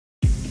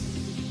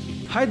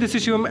Hi, this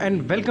is Shivam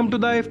and welcome to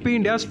the IFP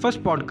India's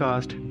first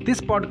podcast. This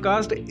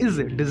podcast is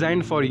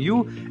designed for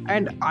you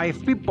and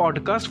IFP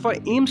podcast for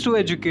aims to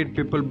educate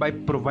people by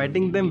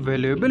providing them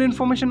valuable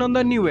information on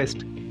the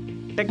newest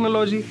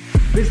technology,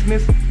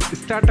 business,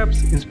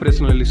 startups,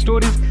 inspirational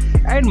stories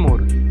and more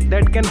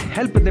that can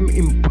help them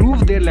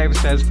improve their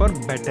lifestyles for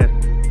better.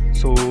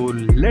 So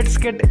let's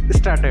get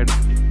started.